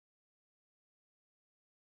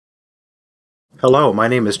Hello, my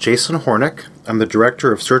name is Jason Hornick. I'm the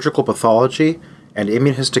Director of Surgical Pathology and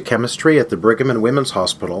Immunohistochemistry at the Brigham and Women's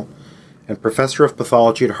Hospital and Professor of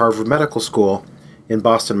Pathology at Harvard Medical School in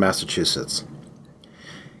Boston, Massachusetts.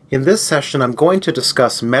 In this session, I'm going to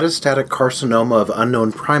discuss metastatic carcinoma of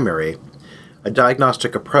unknown primary, a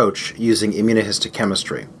diagnostic approach using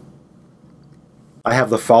immunohistochemistry. I have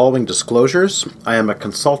the following disclosures. I am a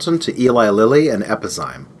consultant to Eli Lilly and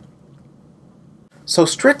Epizyme. So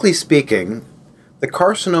strictly speaking, the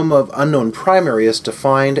carcinoma of unknown primary is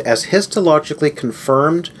defined as histologically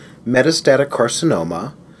confirmed metastatic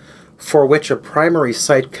carcinoma for which a primary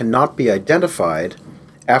site cannot be identified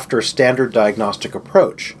after a standard diagnostic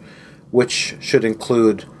approach, which should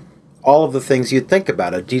include all of the things you'd think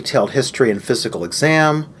about: a detailed history and physical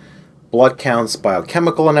exam, blood counts,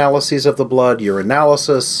 biochemical analyses of the blood,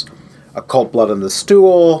 urinalysis, occult blood in the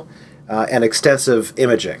stool, and extensive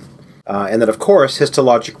imaging. And then, of course,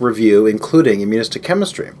 histologic review, including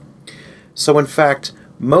immunohistochemistry. So, in fact,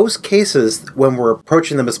 most cases, when we're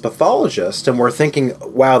approaching them as pathologists and we're thinking,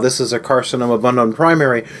 wow, this is a carcinoma of unknown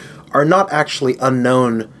primary, are not actually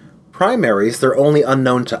unknown primaries. They're only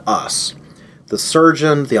unknown to us. The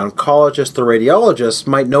surgeon, the oncologist, the radiologist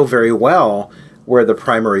might know very well where the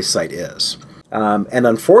primary site is. And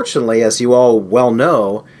unfortunately, as you all well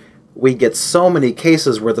know, we get so many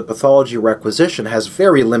cases where the pathology requisition has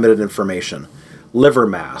very limited information. Liver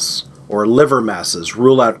mass or liver masses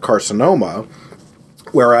rule out carcinoma,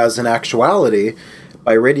 whereas in actuality,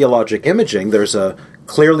 by radiologic imaging, there's a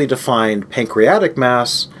clearly defined pancreatic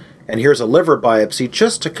mass, and here's a liver biopsy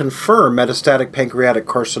just to confirm metastatic pancreatic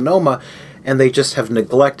carcinoma, and they just have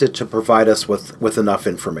neglected to provide us with enough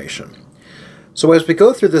information. So as we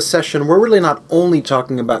go through this session, we're really not only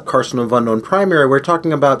talking about carcinoma of unknown primary, we're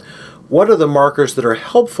talking about what are the markers that are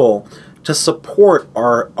helpful to support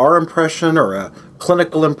our impression or a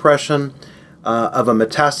clinical impression of a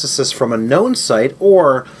metastasis from a known site,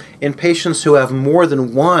 or in patients who have more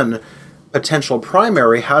than one potential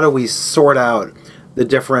primary, how do we sort out the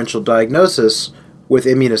differential diagnosis with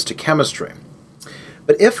immunohistochemistry?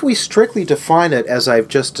 But if we strictly define it as I've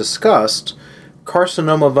just discussed,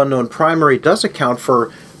 carcinoma of unknown primary does account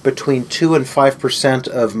for between 2 and 5%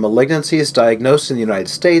 of malignancies diagnosed in the United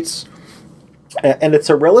States, and it's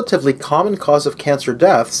a relatively common cause of cancer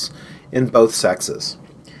deaths in both sexes.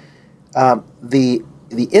 The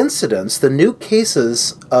incidence, the new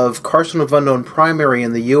cases of carcinoma of unknown primary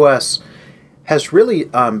in the U.S. has really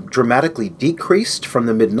dramatically decreased from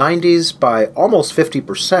the mid-90s by almost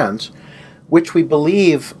 50%, which we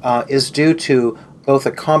believe is due to both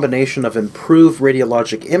a combination of improved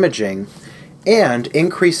radiologic imaging and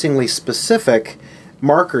increasingly specific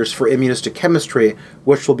markers for immunohistochemistry,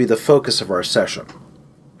 which will be the focus of our session.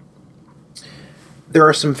 There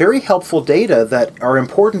are some very helpful data that are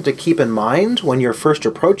important to keep in mind when you're first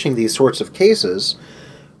approaching these sorts of cases,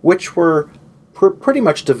 which were pretty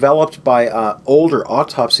much developed by older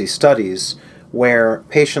autopsy studies where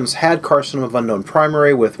patients had carcinoma of unknown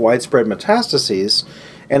primary with widespread metastases,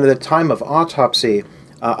 and at the time of autopsy,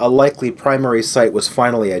 a likely primary site was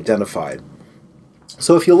finally identified.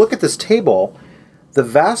 So if you look at this table, the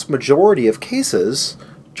vast majority of cases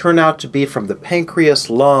turn out to be from the pancreas,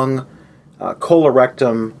 lung,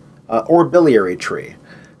 colorectum, or biliary tree.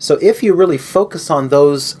 So if you really focus on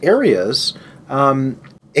those areas,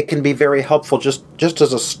 it can be very helpful just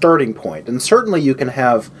as a starting point. And certainly you can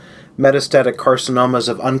have metastatic carcinomas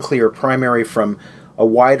of unclear primary from a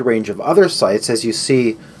wide range of other sites, as you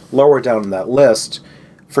see lower down in that list.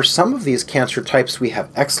 For some of these cancer types, we have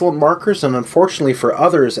excellent markers, and unfortunately for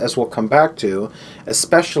others, as we'll come back to,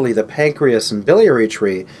 especially the pancreas and biliary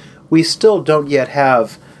tree, we still don't yet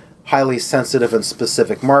have highly sensitive and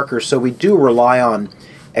specific markers, so we do rely on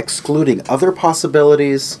excluding other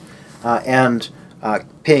possibilities and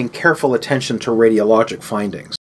paying careful attention to radiologic findings.